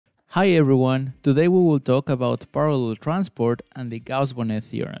Hi everyone, today we will talk about parallel transport and the Gauss-Bonnet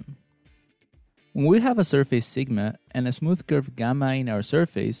theorem. When we have a surface sigma and a smooth curve gamma in our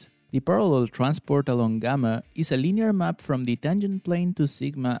surface, the parallel transport along gamma is a linear map from the tangent plane to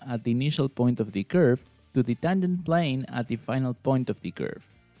sigma at the initial point of the curve to the tangent plane at the final point of the curve.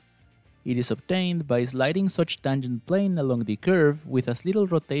 It is obtained by sliding such tangent plane along the curve with as little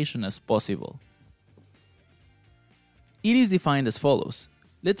rotation as possible. It is defined as follows.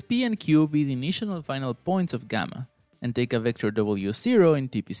 Let P and Q be the initial and final points of gamma, and take a vector W0 in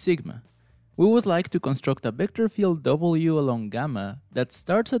Tp sigma. We would like to construct a vector field W along gamma that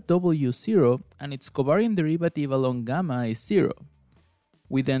starts at W0 and its covariant derivative along gamma is 0.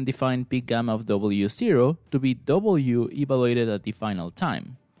 We then define P gamma of W0 to be W evaluated at the final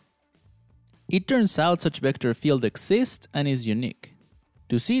time. It turns out such vector field exists and is unique.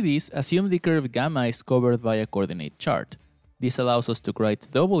 To see this, assume the curve gamma is covered by a coordinate chart. This allows us to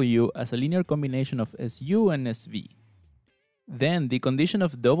write W as a linear combination of SU and SV. Then, the condition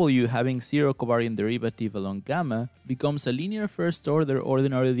of W having 0 covariant derivative along gamma becomes a linear first-order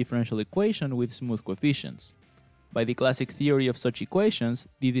ordinary differential equation with smooth coefficients. By the classic theory of such equations,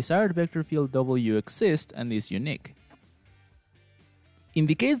 the desired vector field W exists and is unique. In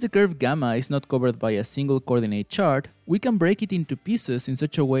the case the curve gamma is not covered by a single coordinate chart, we can break it into pieces in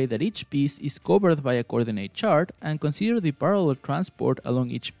such a way that each piece is covered by a coordinate chart and consider the parallel transport along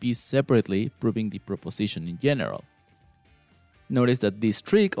each piece separately, proving the proposition in general. Notice that this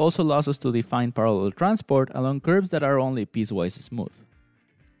trick also allows us to define parallel transport along curves that are only piecewise smooth.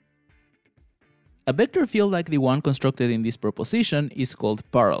 A vector field like the one constructed in this proposition is called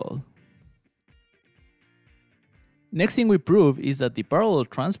parallel. Next thing we prove is that the parallel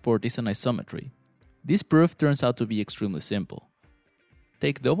transport is an isometry. This proof turns out to be extremely simple.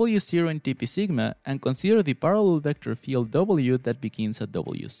 Take W0 in Tp sigma and consider the parallel vector field W that begins at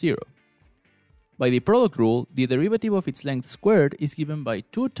W0. By the product rule, the derivative of its length squared is given by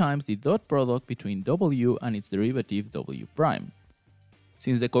 2 times the dot product between W and its derivative W prime.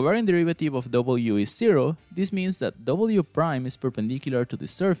 Since the covariant derivative of W is 0, this means that W prime is perpendicular to the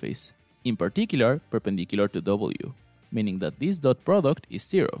surface, in particular perpendicular to W, meaning that this dot product is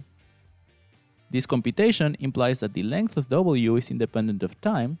 0. This computation implies that the length of W is independent of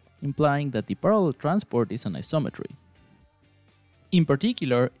time, implying that the parallel transport is an isometry. In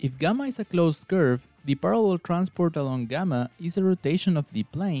particular, if gamma is a closed curve, the parallel transport along gamma is a rotation of the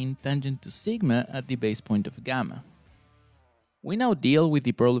plane tangent to sigma at the base point of gamma. We now deal with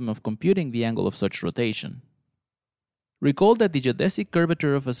the problem of computing the angle of such rotation. Recall that the geodesic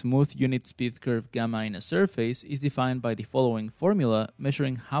curvature of a smooth unit speed curve gamma in a surface is defined by the following formula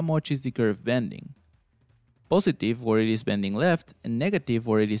measuring how much is the curve bending. Positive where it is bending left and negative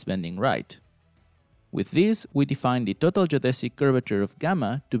where it is bending right. With this, we define the total geodesic curvature of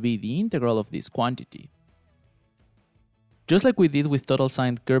gamma to be the integral of this quantity. Just like we did with total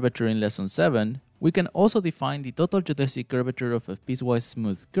sine curvature in lesson 7, we can also define the total geodesic curvature of a piecewise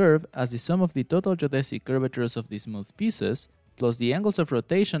smooth curve as the sum of the total geodesic curvatures of the smooth pieces plus the angles of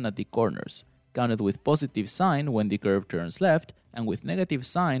rotation at the corners, counted with positive sign when the curve turns left and with negative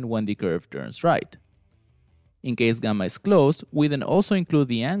sign when the curve turns right. In case gamma is closed, we then also include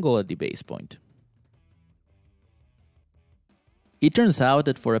the angle at the base point. It turns out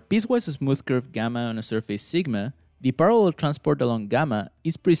that for a piecewise smooth curve gamma on a surface sigma, the parallel transport along gamma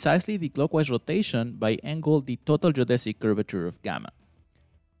is precisely the clockwise rotation by angle the total geodesic curvature of gamma.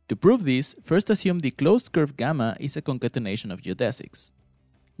 To prove this, first assume the closed curve gamma is a concatenation of geodesics.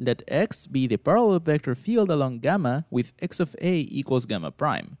 Let x be the parallel vector field along gamma with x of a equals gamma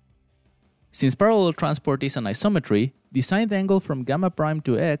prime. Since parallel transport is an isometry, the signed angle from gamma prime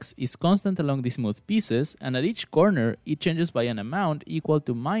to x is constant along the smooth pieces, and at each corner it changes by an amount equal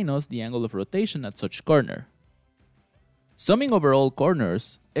to minus the angle of rotation at such corner. Summing over all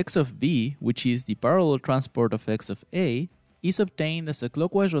corners, x of b, which is the parallel transport of x of a, is obtained as a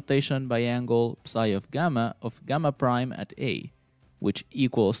clockwise rotation by angle psi of gamma prime at a, which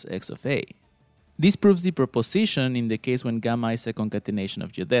equals x of a. This proves the proposition in the case when gamma is a concatenation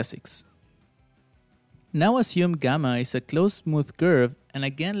of geodesics. Now assume gamma is a closed smooth curve and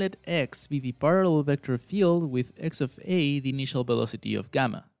again let x be the parallel vector field with x of a the initial velocity of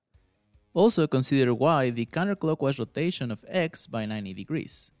gamma. Also consider y the counterclockwise rotation of x by 90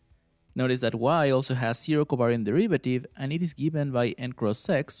 degrees. Notice that y also has 0 covariant derivative and it is given by n cross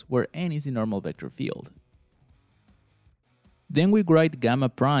x where n is the normal vector field. Then we write gamma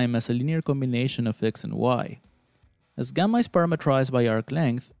prime as a linear combination of x and y. As gamma is parametrized by arc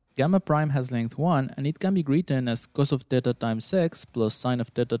length, Gamma prime has length 1 and it can be written as cos of theta times x plus sine of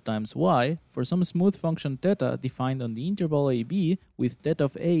theta times y for some smooth function theta defined on the interval AB with theta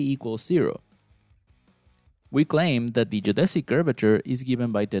of A equals 0. We claim that the geodesic curvature is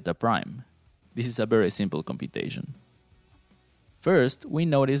given by theta prime. This is a very simple computation. First, we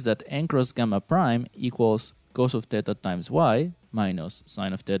notice that n cross gamma prime equals cos of theta times y minus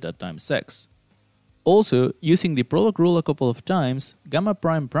sine of theta times x. Also, using the product rule a couple of times, gamma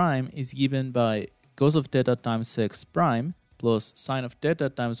prime prime is given by cos of theta times x prime plus sine of theta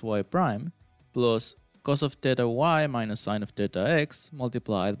times y prime plus cos of theta y minus sine of theta x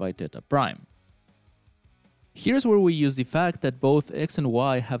multiplied by theta prime. Here's where we use the fact that both x and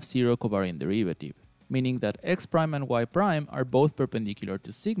y have zero covariant derivative, meaning that x prime and y prime are both perpendicular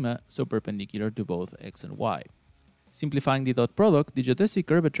to sigma, so perpendicular to both x and y. Simplifying the dot product, the geodesic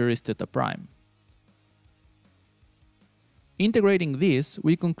curvature is theta prime. Integrating this,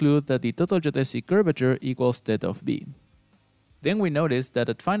 we conclude that the total geodesic curvature equals theta of b. Then we notice that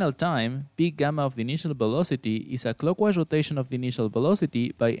at final time, big gamma of the initial velocity is a clockwise rotation of the initial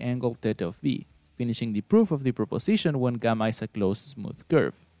velocity by angle theta of b, finishing the proof of the proposition when gamma is a closed smooth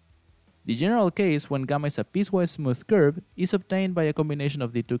curve. The general case when gamma is a piecewise smooth curve is obtained by a combination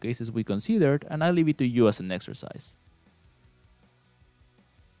of the two cases we considered, and I leave it to you as an exercise.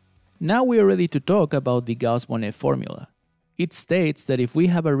 Now we are ready to talk about the Gauss-Bonnet formula. It states that if we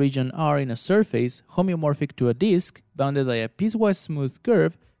have a region R in a surface homeomorphic to a disk bounded by a piecewise smooth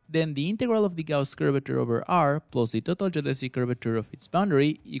curve, then the integral of the Gauss curvature over R plus the total geodesic curvature of its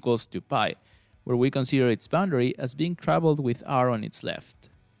boundary equals to pi, where we consider its boundary as being traveled with R on its left.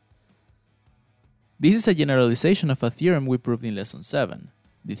 This is a generalization of a theorem we proved in lesson 7,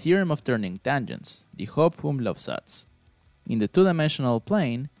 the theorem of turning tangents, the Hopf-Umlaufsatz. In the two-dimensional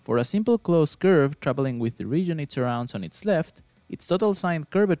plane, for a simple closed curve traveling with the region it surrounds on its left, its total sine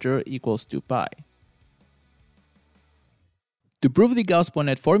curvature equals to pi. To prove the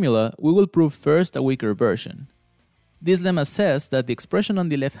Gauss-Bonnet formula, we will prove first a weaker version. This lemma says that the expression on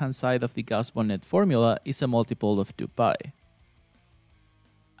the left-hand side of the Gauss-Bonnet formula is a multiple of 2 pi.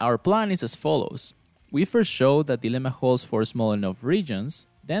 Our plan is as follows. We first show that the lemma holds for small enough regions,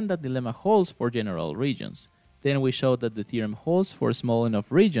 then that the lemma holds for general regions. Then we show that the theorem holds for small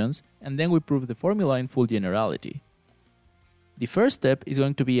enough regions, and then we prove the formula in full generality. The first step is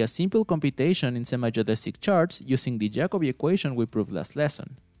going to be a simple computation in semi-geodesic charts using the Jacobi equation we proved last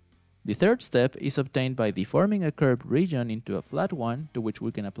lesson. The third step is obtained by deforming a curved region into a flat one to which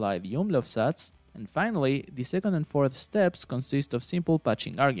we can apply the Umlaufsatz, and finally, the second and fourth steps consist of simple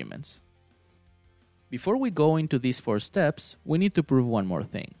patching arguments. Before we go into these 4 steps, we need to prove one more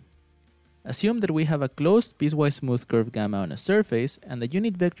thing. Assume that we have a closed piecewise smooth curve gamma on a surface and a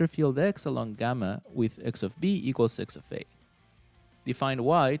unit vector field x along gamma with x of b equals x of a. Define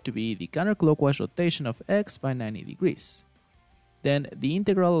y to be the counterclockwise rotation of x by 90 degrees. Then the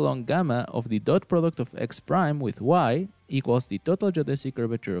integral along gamma of the dot product of x prime with y equals the total geodesic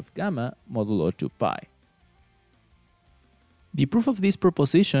curvature of gamma modulo 2 pi. The proof of this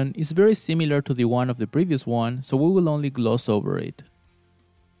proposition is very similar to the one of the previous one, so we will only gloss over it.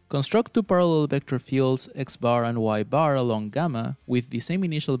 Construct 2 parallel vector fields x bar and y bar along gamma with the same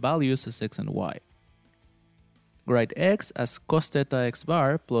initial values as x and y. Write x as cos theta x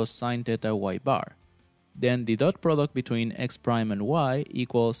bar plus sin theta y bar. Then the dot product between x prime and y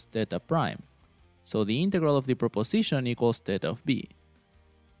equals theta prime. So the integral of the proposition equals theta of b.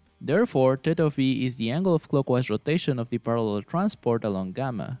 Therefore, theta of b is the angle of clockwise rotation of the parallel transport along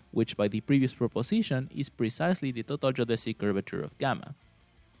gamma, which by the previous proposition is precisely the total geodesic curvature of gamma.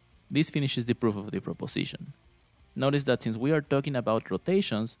 This finishes the proof of the proposition. Notice that since we are talking about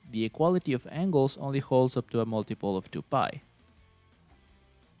rotations, the equality of angles only holds up to a multiple of 2 pi.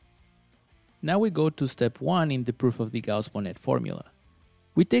 Now we go to step 1 in the proof of the Gauss-Bonnet formula.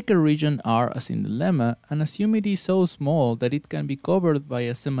 We take a region R as in the lemma and assume it is so small that it can be covered by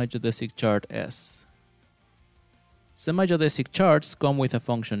a semi-geodesic chart S. Semi-geodesic charts come with a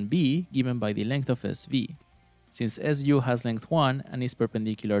function b given by the length of SV. Since SU has length 1 and is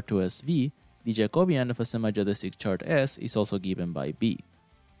perpendicular to SV, the Jacobian of a semi-geodesic chart S is also given by b.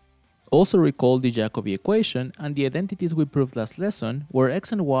 Also recall the Jacobi equation and the identities we proved last lesson, where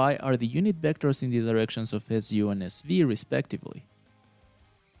x and y are the unit vectors in the directions of SU and SV respectively.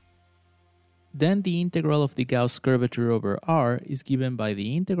 Then the integral of the Gauss curvature over R is given by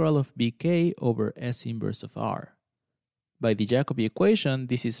the integral of bk over S inverse of R. By the Jacobi equation,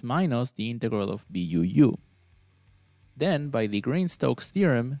 this is minus the integral of BUU. Then, by the Green-Stokes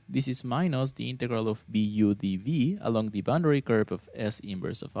theorem, this is minus the integral of BU dV along the boundary curve of S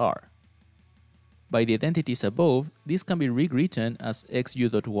inverse of R. By the identities above, this can be rewritten as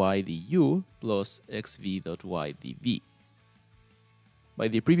xu.y du plus xv.y dv. By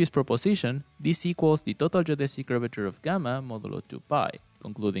the previous proposition, this equals the total geodesic curvature of gamma modulo 2 pi,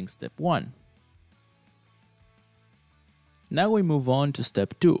 concluding step 1. Now we move on to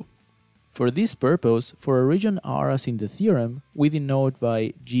step 2. For this purpose, for a region R as in the theorem, we denote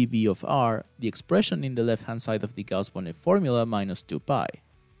by Gb of R the expression in the left-hand side of the Gauss-Bonnet formula minus 2 pi.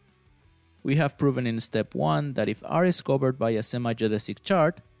 We have proven in step 1 that if R is covered by a semi-geodesic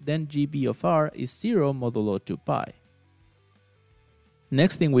chart, then Gb of R is 0 modulo 2 pi.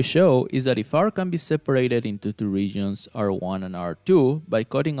 Next thing we show is that if R can be separated into two regions R1 and R2 by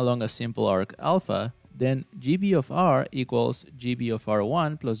cutting along a simple arc alpha, then Gb of R equals Gb of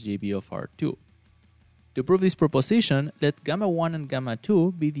R1 plus Gb of R2. To prove this proposition, let gamma 1 and gamma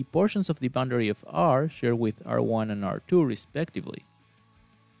 2 be the portions of the boundary of R shared with R1 and R2 respectively.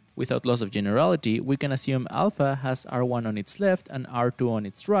 Without loss of generality, we can assume alpha has R1 on its left and R2 on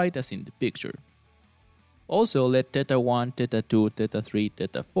its right as in the picture. Also, let theta 1, theta 2, theta 3,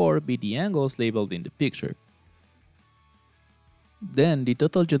 theta 4 be the angles labeled in the picture. Then, the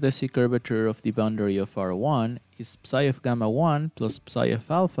total geodesic curvature of the boundary of R1 is psi of gamma 1 plus psi of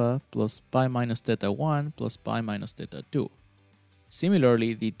alpha plus pi minus theta 1 plus pi minus theta 2.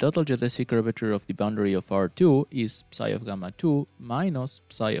 Similarly, the total geodesic curvature of the boundary of R2 is psi of gamma 2 minus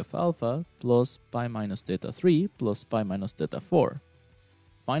psi of alpha plus pi minus theta 3 plus pi minus theta 4.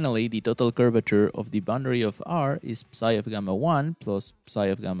 Finally, the total curvature of the boundary of R is psi of gamma 1 plus psi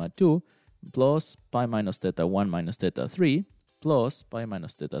of gamma 2 plus pi minus theta 1 minus theta 3 plus pi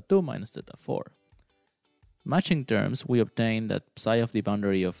minus theta 2 minus theta 4. Matching terms, we obtain that psi of the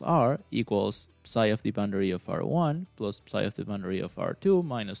boundary of R equals psi of the boundary of R1 plus psi of the boundary of R2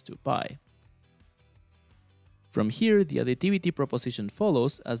 minus 2 pi. From here, the additivity proposition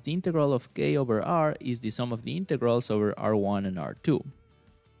follows, as the integral of k over R is the sum of the integrals over R1 and R2.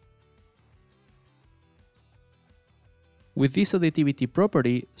 With this additivity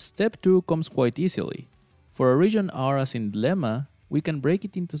property, step 2 comes quite easily. For a region R as in the lemma, we can break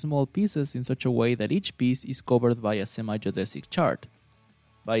it into small pieces in such a way that each piece is covered by a semi-geodesic chart.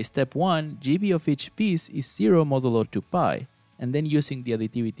 By step 1, Gb of each piece is 0 modulo 2 pi, and then using the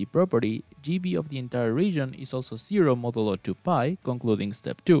additivity property, Gb of the entire region is also 0 modulo 2 pi, concluding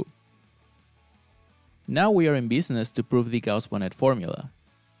step 2. Now we are in business to prove the Gauss-Bonnet formula.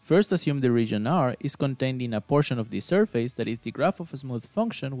 First, assume the region R is contained in a portion of the surface that is the graph of a smooth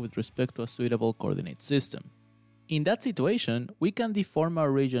function with respect to a suitable coordinate system. In that situation, we can deform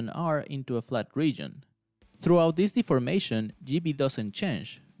our region R into a flat region. Throughout this deformation, Gb doesn't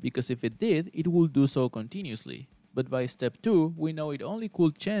change, because if it did, it would do so continuously. But by step 2, we know it only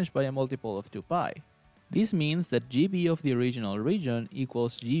could change by a multiple of 2 pi. This means that Gb of the original region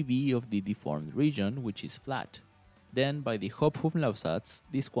equals Gb of the deformed region, which is flat. Then, by the Hopf-Umlaufsatz,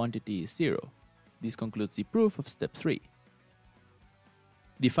 this quantity is 0. This concludes the proof of step 3.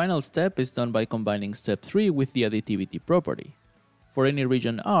 The final step is done by combining step 3 with the additivity property. For any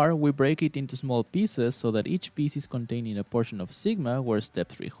region R, we break it into small pieces so that each piece is contained in a portion of sigma where step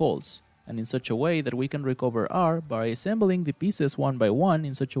 3 holds, and in such a way that we can recover R by assembling the pieces one by one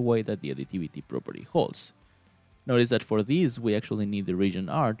in such a way that the additivity property holds. Notice that for these, we actually need the region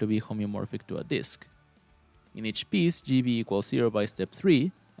R to be homeomorphic to a disk. In each piece, Gb equals 0 by step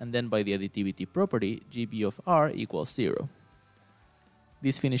 3, and then by the additivity property, Gb of R equals 0.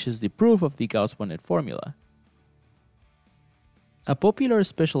 This finishes the proof of the Gauss-Bonnet formula. A popular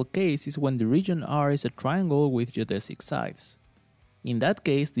special case is when the region R is a triangle with geodesic sides. In that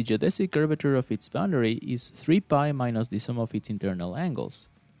case, the geodesic curvature of its boundary is 3 pi minus the sum of its internal angles.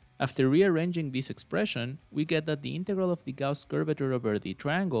 After rearranging this expression, we get that the integral of the Gauss curvature over the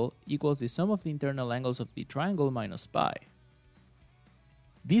triangle equals the sum of the internal angles of the triangle minus pi.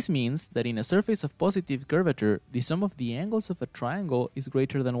 This means that in a surface of positive curvature, the sum of the angles of a triangle is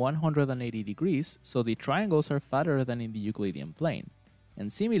greater than 180 degrees, so the triangles are fatter than in the Euclidean plane.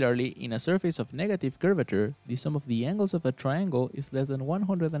 And similarly, in a surface of negative curvature, the sum of the angles of a triangle is less than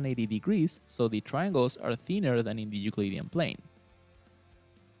 180 degrees, so the triangles are thinner than in the Euclidean plane.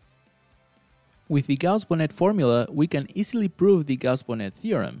 With the Gauss-Bonnet formula, we can easily prove the Gauss-Bonnet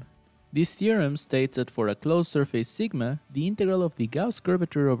theorem. This theorem states that for a closed surface sigma, the integral of the Gauss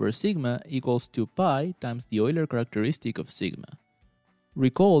curvature over sigma equals 2 pi times the Euler characteristic of sigma.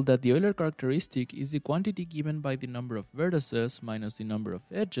 Recall that the Euler characteristic is the quantity given by the number of vertices minus the number of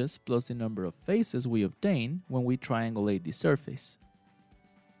edges plus the number of faces we obtain when we triangulate the surface.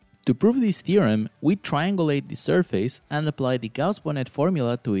 To prove this theorem, we triangulate the surface and apply the Gauss-Bonnet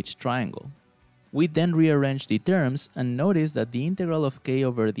formula to each triangle. We then rearrange the terms and notice that the integral of k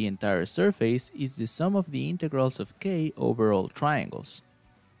over the entire surface is the sum of the integrals of k over all triangles.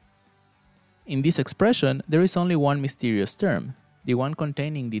 In this expression, there is only one mysterious term, the one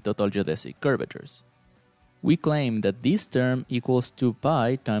containing the total geodesic curvatures. We claim that this term equals 2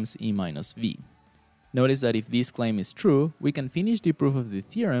 pi times E minus V. Notice that if this claim is true, we can finish the proof of the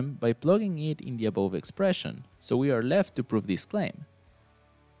theorem by plugging it in the above expression, so we are left to prove this claim.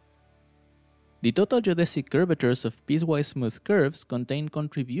 The total geodesic curvatures of piecewise smooth curves contain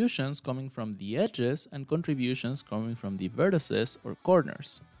contributions coming from the edges and contributions coming from the vertices or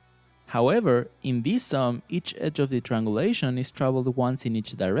corners. However, in this sum, each edge of the triangulation is traveled once in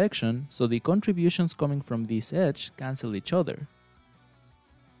each direction, so the contributions coming from this edge cancel each other.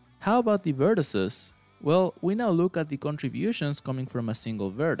 How about the vertices? Well, we now look at the contributions coming from a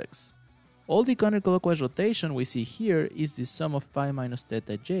single vertex. All the counterclockwise rotation we see here is the sum of pi minus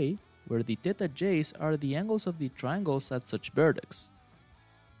theta j, where the theta j's are the angles of the triangles at such vertex.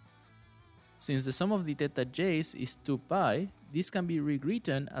 Since the sum of the theta j's is 2 pi, this can be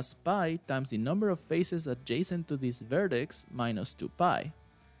rewritten as pi times the number of faces adjacent to this vertex minus 2 pi.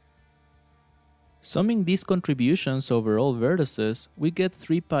 Summing these contributions over all vertices, we get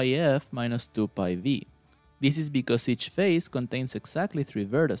 3 pi f minus 2 pi v. This is because each face contains exactly 3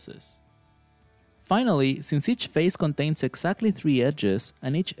 vertices. Finally, since each face contains exactly 3 edges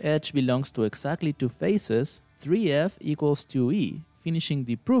and each edge belongs to exactly 2 faces, 3f equals 2e, finishing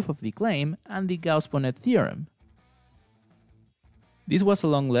the proof of the claim and the Gauss-Bonnet theorem. This was a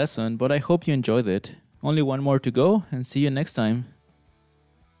long lesson, but I hope you enjoyed it. Only one more to go, and see you next time.